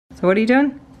So what are you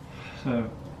doing? So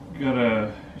got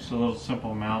just a little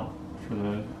simple mount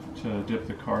for to dip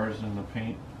the cars in the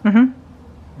paint. Mm-hmm.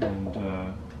 And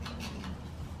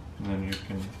then you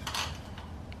can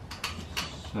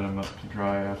set them up to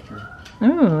dry after.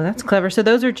 Oh, that's clever. So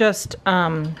those are just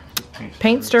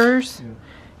paint stirrers? Yeah.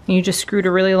 And you just screwed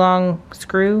a really long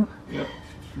screw? Yep.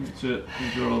 That's it.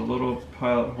 You drill a little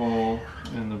pilot hole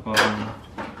in the bottom.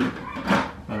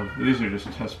 These are just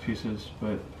test pieces,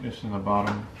 but it's in the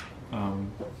bottom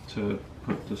to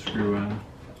put the screw in.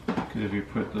 Because if you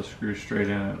put the screw straight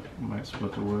in, it might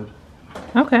split the wood.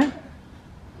 Okay.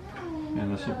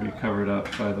 And this will be covered up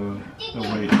by the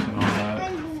weights and all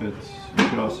that. You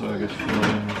could also, I guess, fill it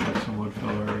in with like some wood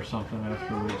filler or something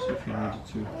afterwards if you needed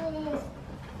to.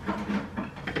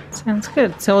 Sounds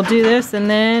good. So we'll do this and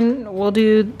then we'll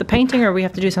do the painting, or we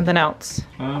have to do something else?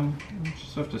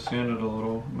 Just have to sand it a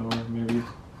little more maybe.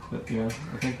 But yeah,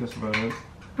 I think that's about it.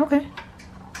 Okay.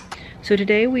 So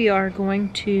today we are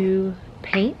going to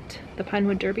paint the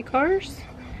Pinewood Derby cars.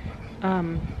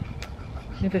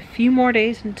 We have a few more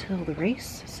days until the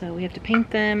race, so we have to paint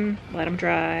them, let them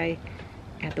dry,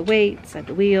 add the weights, add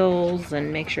the wheels,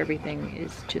 and make sure everything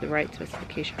is to the right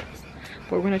specifications.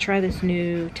 But we're going to try this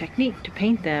new technique to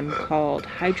paint them called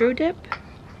hydro dip.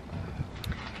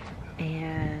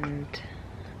 And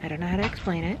I don't know how to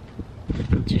explain it.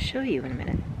 I'll just show you in a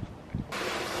minute.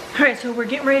 Alright, so we're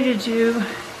getting ready to do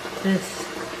this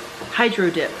hydro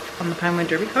dip on the Pinewood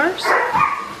Derby cars.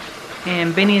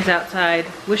 And Benny is outside,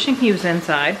 wishing he was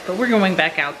inside, but we're going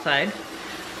back outside.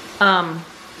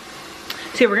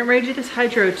 So yeah, we're getting ready to do this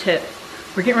hydro dip.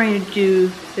 We're getting ready to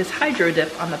do this hydro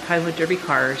dip on the Pinewood Derby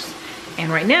cars.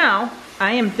 And right now,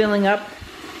 I am filling up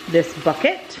this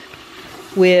bucket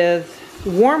with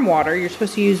warm water. You're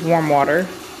supposed to use warm water.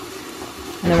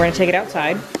 And then we're gonna take it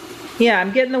outside. Yeah,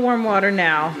 I'm getting the warm water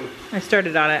now. I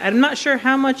started on it. I'm not sure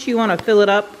how much you wanna fill it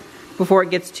up before it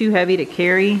gets too heavy to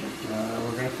carry.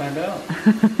 We're gonna find out.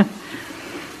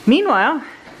 Meanwhile,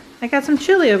 I got some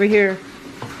chili over here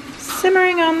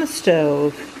simmering on the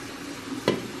stove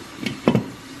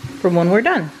for when we're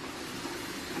done.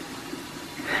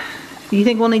 Do you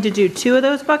think we'll need to do 2 of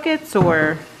those buckets,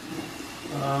 or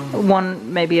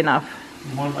one may be enough?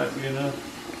 One might be enough.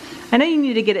 I know you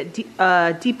need to get it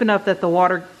deep enough that the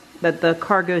water, that the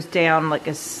car goes down like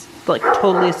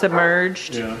totally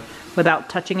submerged, Yeah. without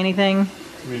touching anything.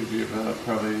 Maybe about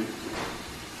probably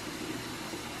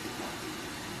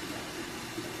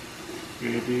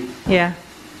 8 deep. Yeah.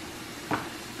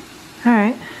 All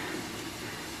right.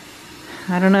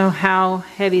 I don't know how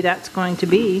heavy that's going to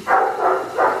be.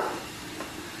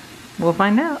 We'll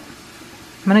find out.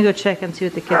 I'm gonna go check and see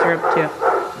what the kids are up to.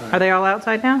 Right. Are they all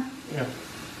outside now? Yeah.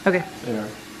 Okay. They are.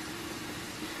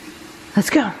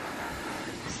 Let's go.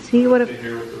 See what Stay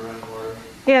here with the running water.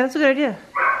 Yeah, that's a good idea.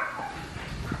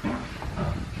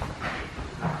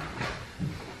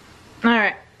 All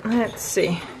right, let's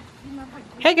see.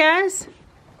 Hey guys.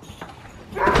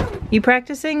 You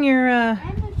practicing your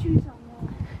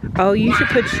Oh, you should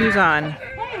put shoes on.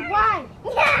 Hey, why?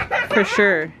 For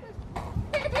sure.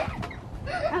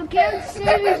 I'll get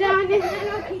shoes on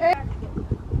and then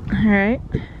All right.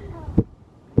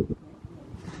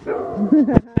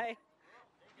 Hi.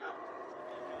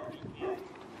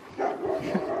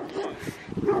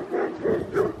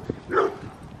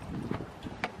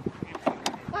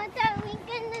 what are we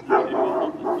gonna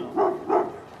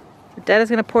do? Dad is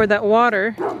gonna pour that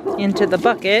water into the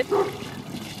bucket.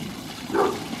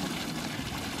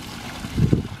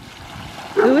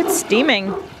 Ooh, it's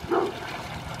steaming.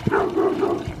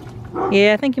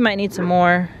 Yeah, I think you might need some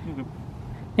more.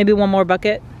 Maybe one more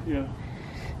bucket. Yeah.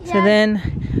 So then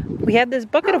we have this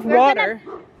bucket of water.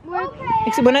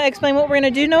 Okay. Want to explain what we're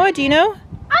gonna do, Noah? Do you know?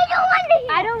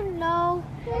 I don't know.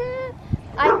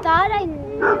 I thought I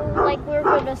knew, like we were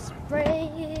gonna spray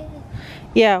it.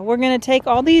 Yeah, we're gonna take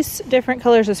all these different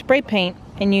colors of spray paint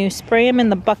and you spray them in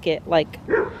the bucket, like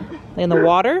in the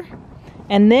water.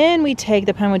 And then we take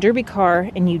the Pinewood Derby car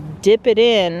and you dip it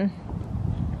in,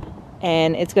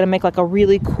 and it's gonna make like a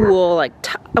really cool, like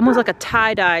almost like a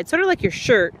tie-dye. It's sort of like your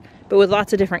shirt, but with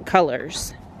lots of different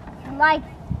colors. Like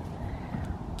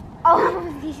all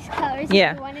of these colors.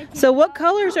 Yeah. So what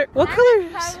colors are, what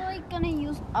colors? I'm probably gonna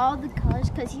use all the colors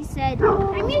because he said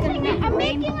I'm making a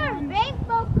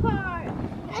rainbow card.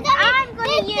 And then I'm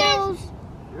gonna use.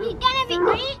 He's gonna be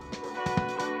green.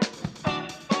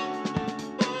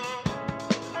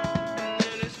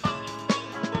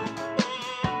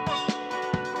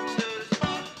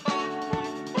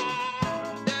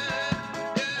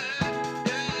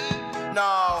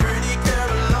 No. Pretty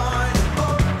Caroline,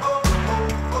 oh, oh,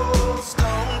 oh, oh,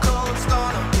 stone cold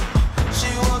stunner.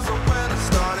 She was a winner,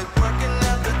 started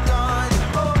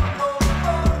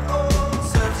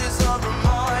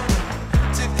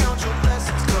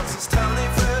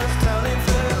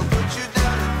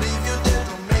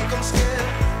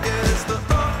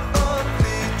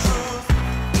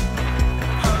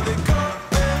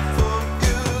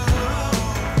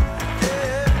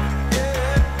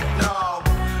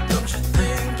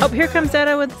here comes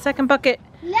Dada with the second bucket.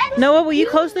 Let's Noah, will you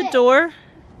do close the this. door?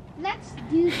 Let's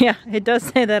do this. Yeah, it does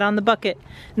say that on the bucket.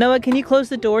 Noah, can you close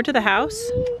the door to the house?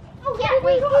 Oh, yeah,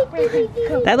 wait.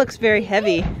 Go. That looks very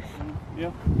heavy.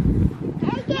 Yeah.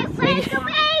 I get ready to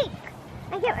bake.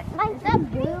 I get like is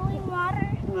that boiling water?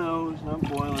 No, it's not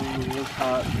boiling. It's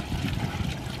hot.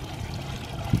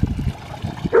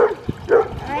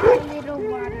 I like a little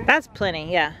water. That's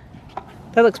plenty, yeah.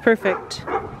 That looks perfect.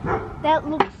 That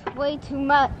looks way too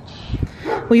much.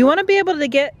 Well, you want to be able to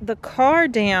get the car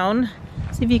down.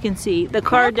 See if you can see the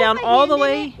car put down my all the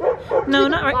hand in way. No,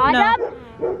 not right.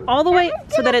 No, all the way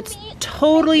so that it's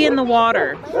totally in the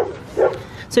water.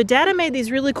 So Dada made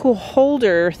these really cool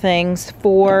holder things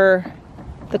for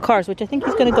the cars, which I think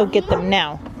he's going to go get them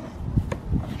now.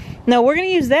 No, we're going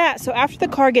to use that. So after the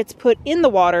car gets put in the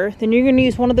water, then you're going to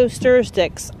use one of those stir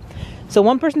sticks. So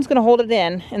one person's going to hold it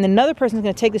in, and then another person's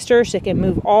going to take the stir stick and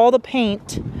move all the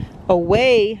paint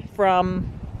away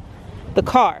from the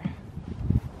car.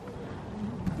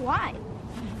 Why?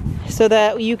 So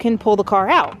that you can pull the car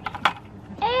out.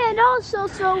 And also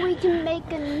so we can make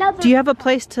another. Do you have a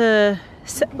place to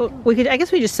set? We could. I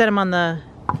guess we just set them on the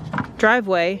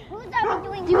driveway.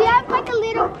 Do we have like a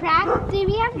little practice? Do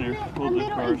we have Here, a hold the little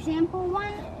cars. example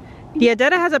one? Yeah,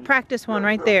 Dada has a practice one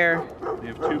right there. You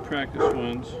have 2 practice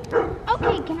ones.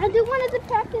 Okay, can I do one of the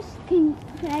practice? Can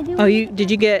I do? Oh, did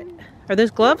you get? Are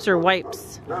those gloves or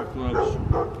wipes? Those are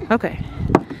gloves. Okay.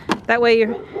 That way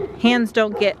your hands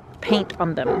don't get paint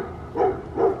on them.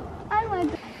 I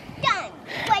want done.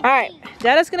 All right,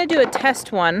 Dada's gonna do a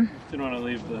test one. Didn't want to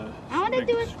leave the. I want to big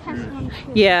do a test screws. one.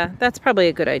 Too. Yeah, that's probably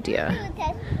a good idea.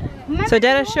 So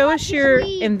Dada, show us your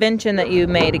invention that you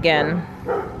made again.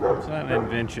 It's not an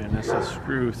invention. It's a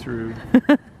screw through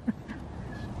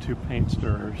 2 paint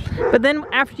stirrers. But then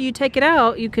after you take it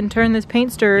out, you can turn this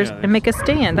paint stirrers Yeah, and make a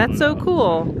stand. That's so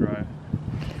cool. Dry.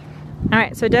 All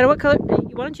right, so Dada, what color?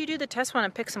 Why don't you do the test one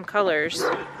and pick some colors?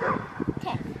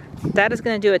 Okay. Dada's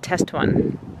gonna do a test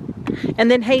one.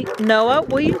 And then, hey, Noah,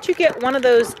 will you get one of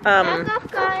those Back off,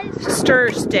 guys.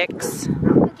 stir sticks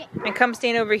Okay. and come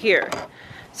stand over here.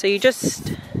 So you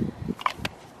just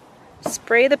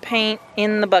spray the paint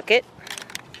in the bucket.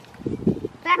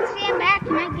 Back, stand back.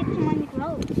 Can I get some on the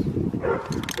gloves?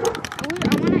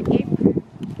 I want an apron.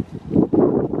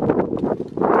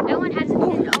 No one hasn't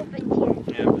been opened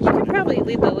yet. Yeah, You could probably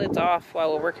leave the lids off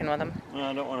while we're working with them. well,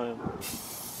 I don't want to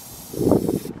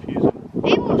confuse them.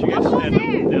 They will You guys go stand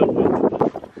there. down with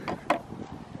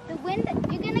The wind.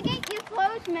 You're gonna get your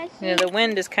clothes messy. You know, the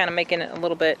wind is kind of making it a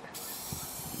little bit.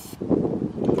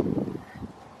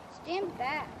 Stand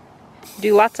back.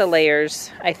 Do lots of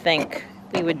layers, I think.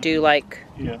 We would do like.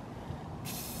 Yeah.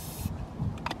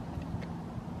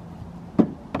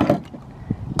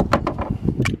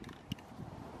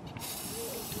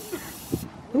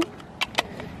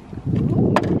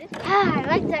 I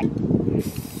like that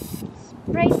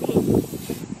spray paint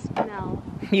smell.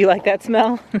 You like that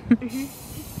smell?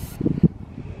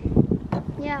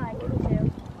 Yeah, I like it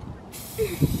too.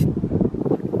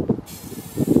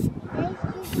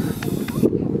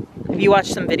 Have you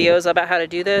watched some videos about how to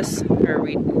do this? Or are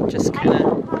we just kind of...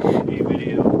 A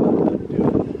video about how to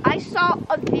do I saw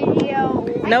a video.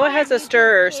 Noah has a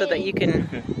stirrer so that you can... it.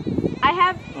 Okay. I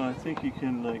have. I think you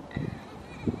can like.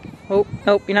 Oh,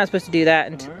 nope, you're not supposed to do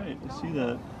that. All right, I see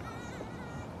that.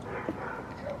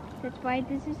 That's why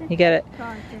this is a. You get it.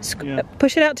 project. Yeah.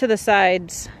 Push it out to the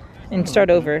sides and start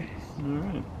over. All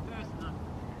right.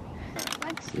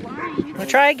 Like slime. We'll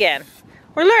try again.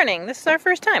 We're learning. This is our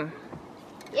first time.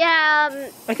 Yeah.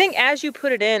 I think as you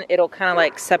put it in, it'll kind of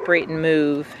like separate and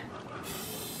move.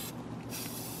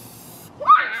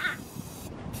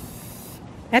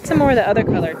 Add some more of the other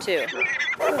color too.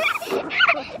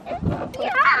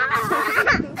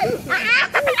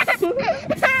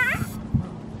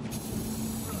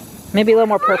 Maybe a little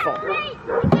more purple.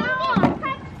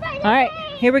 All right,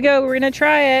 here we go. We're gonna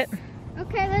try it.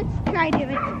 Okay, let's try to do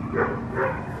it.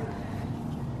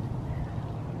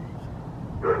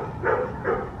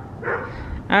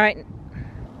 All right,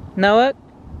 Noah.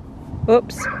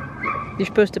 Oops. You're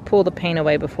supposed to pull the paint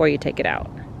away before you take it out.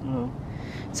 Oh.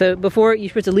 So before, you're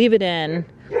supposed to leave it in,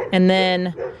 and then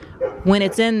when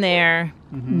it's in there,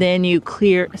 then you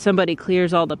somebody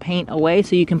clears all the paint away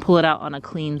so you can pull it out on a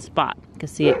clean spot.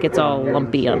 Because see, it gets all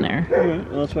lumpy on there. All right.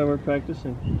 Well, that's why we're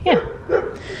practicing. Yeah.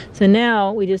 So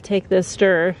now we just take this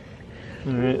stir,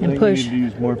 All right. And I think push. we need to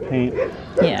use more paint.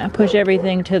 yeah, push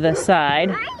everything to the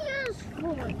side. I use four.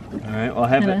 All right. Well, I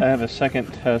have a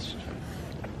second test.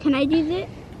 Can I do this?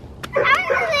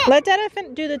 Let Dada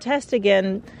do the test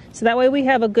again, so that way we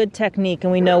have a good technique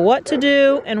and we know what to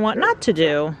do and what not to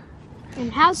do.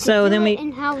 And how to So do then it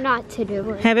and how not to do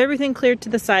it. have everything cleared to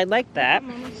the side like that.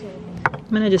 I'm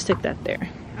gonna just stick that there.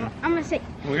 I'm gonna say.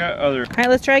 We got other. All right,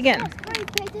 let's try again.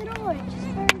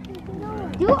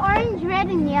 Do orange, red,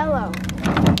 and yellow.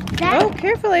 Oh,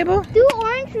 careful, Abel. Do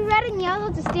orange, red, and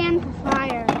yellow to stand for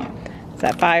fire. Is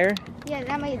that fire? Yeah,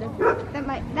 that might look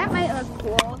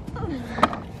cool.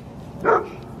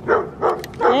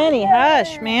 Annie,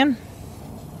 hush, man.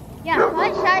 Yeah,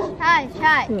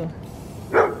 hush. Ooh.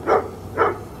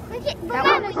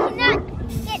 Remember, you not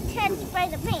get touched by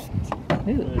the paint.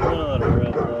 Ooh. There's not a lot of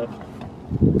red left.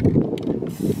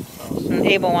 And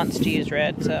Abel wants to use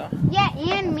red, so Yeah,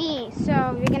 and me. So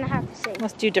you're gonna have to say.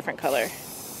 let's do different color.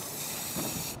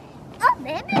 Oh,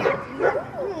 baby.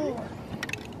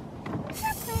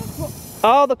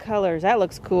 All the colors, that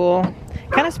looks cool.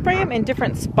 Kind of spray them in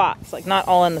different spots, like not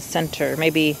all in the center.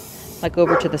 Maybe like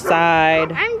over to the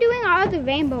side. I'm doing all the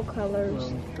rainbow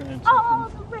colors. All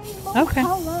the rainbow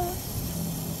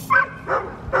colors.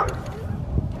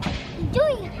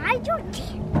 Doing hydro dips.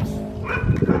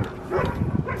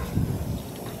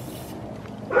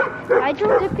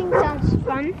 Hydro dipping sounds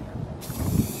fun.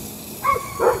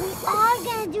 We are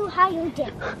gonna do hydro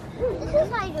dip. This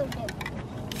is hydro dip.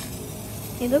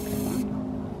 It looks fun.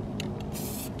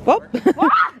 Whoop.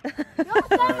 Don't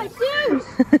stop my shoes.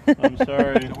 I'm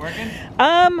sorry. Is it working?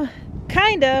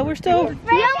 Kinda. We're still. We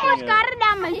almost got it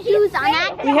on my shoes on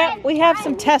accident. We have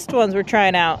some test ones we're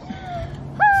trying out.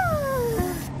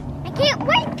 I can't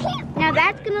wait. Now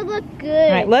that's gonna look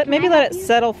good. All right, maybe let it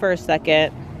settle for a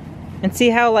second, and see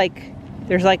how like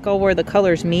there's like all where the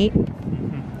colors meet.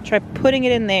 Try putting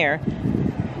it in there.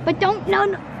 But don't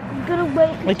I'm gonna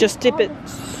wait. Like just dip it.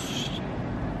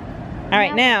 All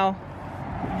right, now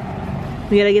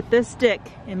we gotta get this stick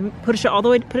and push it all the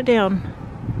way to put it down.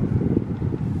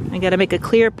 I gotta make a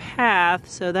clear path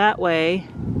so that way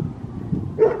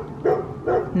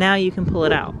now you can pull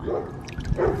it out.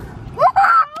 Oh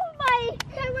my!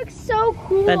 That looks so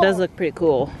cool. That does look pretty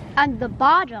cool. On the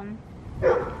bottom.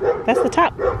 That's the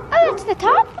top. Oh, that's the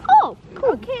top? Oh,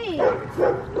 cool. Okay.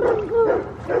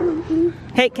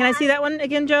 Hey, can I see that one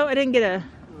again, Joe? I didn't get a...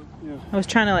 I was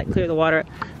trying to like clear the water.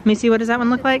 Let me see, what does that one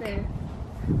look like?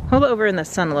 Hold it over in the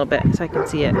sun a little bit so I can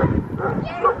see it.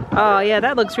 Oh yeah,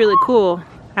 that looks really cool.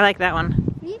 I like that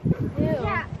one. Me too.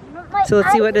 Yeah. So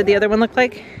let's see, what did the other one look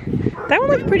like? That one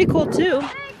looked pretty cool too.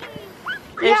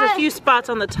 There's a few spots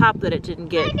on the top that it didn't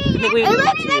get. It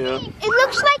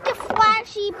looks like a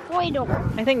flashy portal.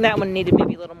 I think that one needed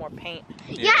maybe a little more paint.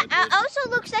 Yeah, it also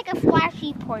looks like a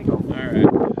flashy portal. Alright.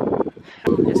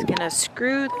 I'm just gonna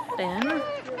screw that in.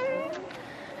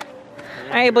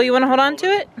 Alright, Abel, you wanna hold on to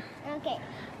it? Okay.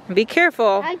 Be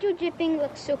careful. Hydro dipping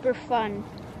looks super fun.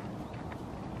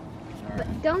 But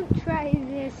don't try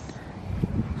this.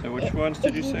 So which ones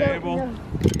did you if say, don't Abel? know.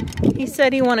 He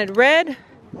said he wanted red.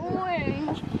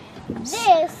 Orange.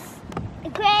 This.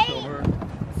 Gray.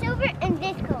 Silver and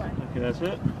this color. Okay, that's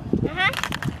it? Uh-huh.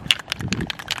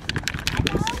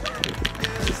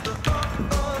 It's the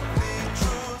ugly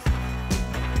truth.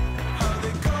 How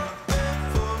they come back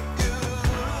for you.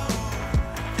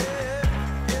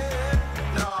 Yeah.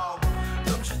 Now,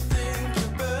 don't you think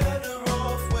you're better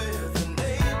off where the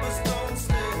neighbors don't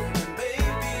stare?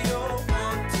 Baby, you're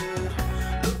wanted.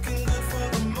 Looking good for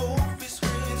the movie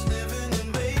screens, living in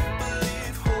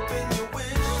make-believe, hoping your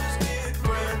wishes get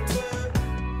granted.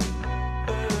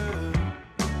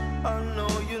 I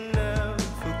know you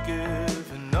never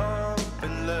given up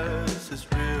unless it's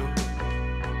real.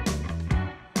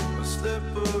 A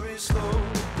slippery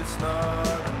slope, it's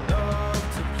not enough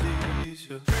to please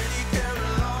you. Pretty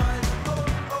Caroline, oh,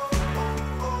 oh,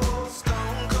 oh, oh,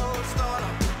 stone cold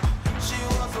stunner. She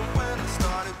was a winner,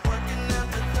 started working at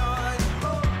the dime.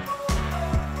 Oh, oh,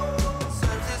 oh, oh,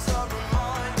 serves as a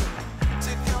reminder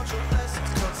to count your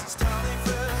blessings, 'cause it's tally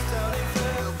fair, tally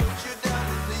fair. They'll put you down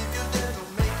and leave you there,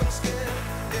 don't make them scared.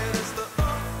 It is the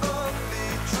ugly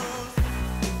truth,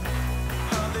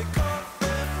 how they come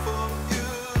back for you.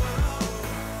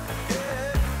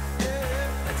 Yeah,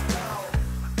 yeah.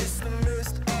 It's the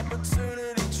missed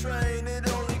opportunity train. It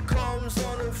only comes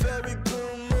on a very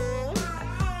blue moon.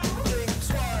 Think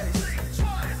twice,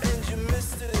 and you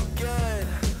missed it again.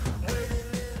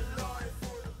 Waiting in line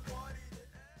for the party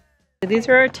to end. These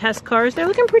are our test cars. They're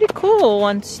looking pretty cool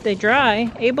once they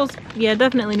dry. Abel's, yeah,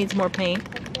 definitely needs more paint.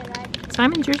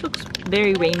 Simon's, yours looks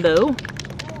very rainbow.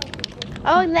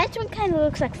 Oh, that one kind of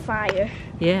looks like fire.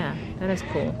 Yeah, that is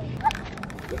cool.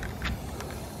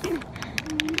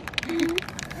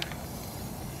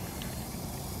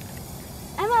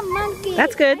 I'm a monkey.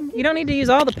 That's good. You don't need to use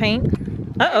all the paint.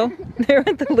 Uh-oh, there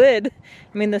went the lid.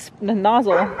 I mean, the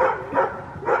nozzle.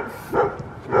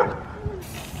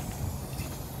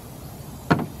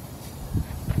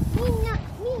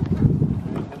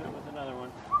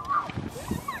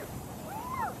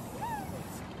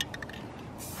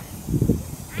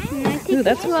 Ooh,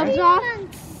 that's gloves off.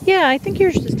 Yeah, I think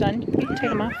yours is done. You can take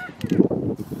them off.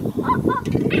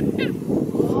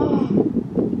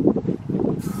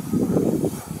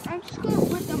 I'm just gonna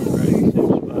put them.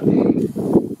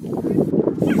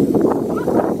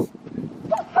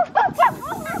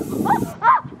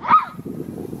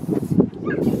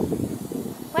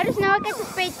 Why does Noah get to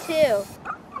spray too?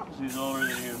 Because he's older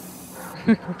than you.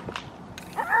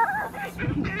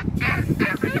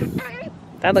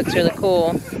 That looks really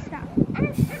cool.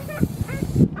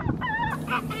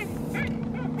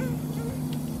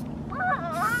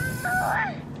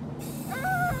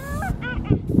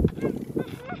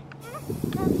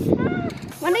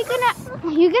 When are you gonna?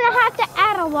 You're gonna have to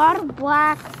add a lot of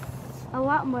black, a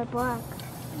lot more black.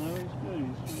 No, he's good.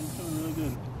 He's doing really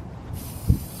good.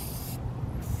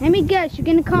 Let me guess. You're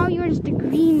gonna call yours the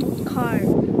green car.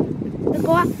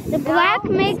 The black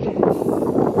makes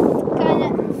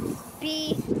gonna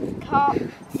be called.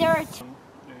 There are two.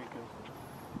 There you go.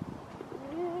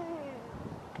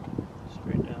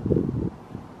 Straight down.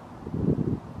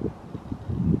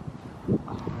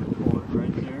 Pull it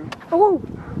right there. Oh!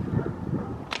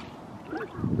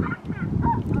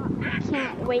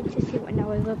 Can't wait to see what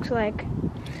Noah looks like.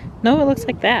 No, it looks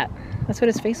like that. That's what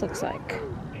his face looks like.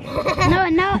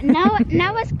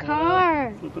 Noah's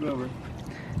car. Flip it over.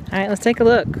 All right, let's take a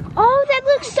look. Oh, that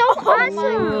looks so awesome.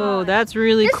 Oh, that's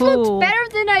really This cool. looks better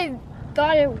than I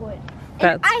thought it would. And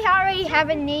That's- I already have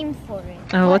a name for it.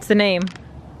 Oh, what's the name?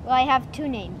 Well, I have two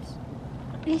names.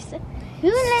 Who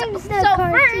names the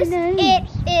car? First,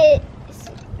 it is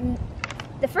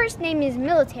the first name is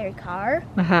military car.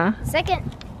 Uh-huh. The second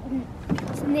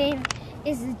name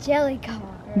is the jelly car.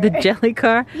 The jelly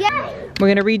car? Yeah. We're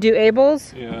gonna redo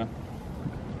Abel's. Yeah.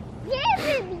 Yeah,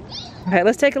 baby. All right,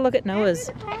 let's take a look at Noah's.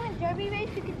 The Pinewood Derby race,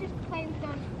 you could just play with those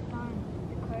on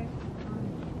the car.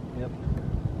 Yep.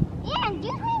 Yeah,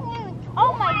 give me one.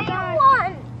 Oh my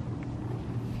god.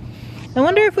 I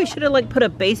wonder if we should have like put a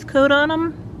base coat on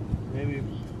them. Maybe.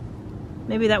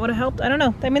 Maybe that would have helped. I don't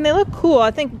know. I mean, they look cool.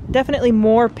 I think definitely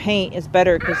more paint is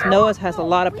better because Noah's has a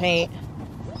lot of paint.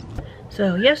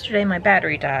 So yesterday my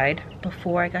battery died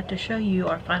before I got to show you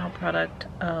our final product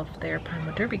of their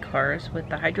Pinewood Derby cars with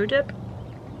the Hydro Dip.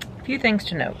 A few things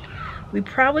to note. We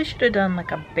probably should have done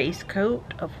like a base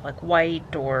coat of like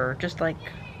white or just like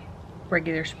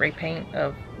regular spray paint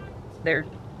of their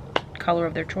color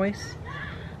of their choice.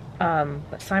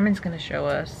 But Simon's going to show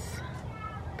us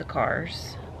the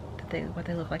cars, what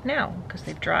they look like now because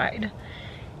they've dried.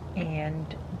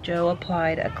 And Joe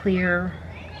applied a clear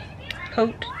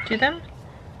coat to them.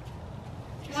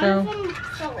 So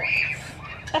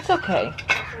that's okay.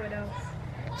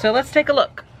 So let's take a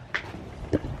look.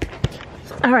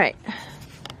 All right.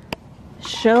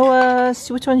 Show us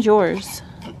which one's yours.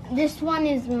 This one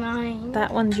is mine.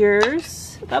 That one's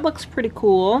yours. That looks pretty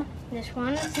cool. This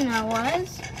one is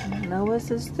Noah's. Noah's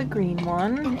is the green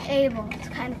one. And Abel.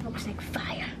 It kind of looks like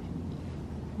fire.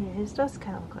 Yeah, his does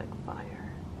kind of look like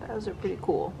fire. Those are pretty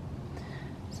cool.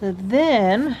 So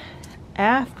then,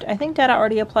 after, I think Dad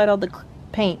already applied all the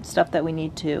paint stuff that we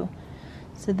need to.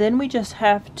 So then we just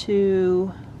have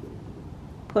to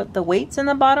put the weights in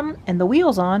the bottom and the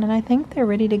wheels on, and I think they're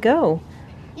ready to go.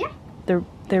 Yeah.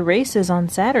 Their race is on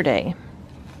Saturday.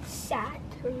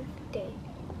 Saturday.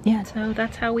 Yeah, so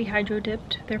that's how we hydro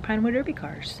dipped their Pinewood Derby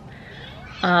cars.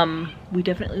 We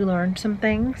definitely learned some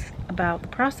things about the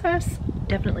process.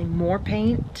 Definitely more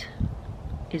paint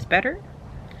is better.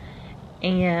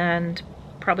 And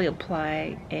probably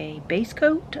apply a base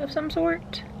coat of some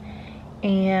sort.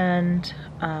 And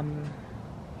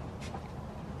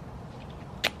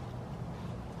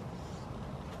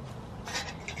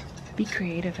be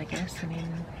creative, I guess. I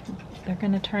mean, they're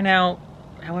gonna turn out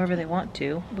however they want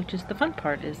to, which is the fun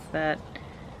part, is that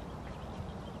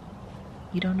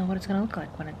you don't know what it's gonna look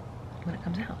like when it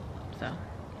comes out. So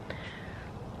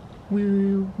we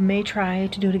may try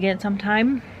to do it again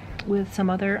sometime with some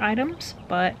other items,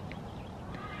 but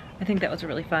I think that was a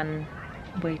really fun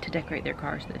way to decorate their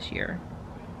cars this year.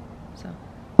 So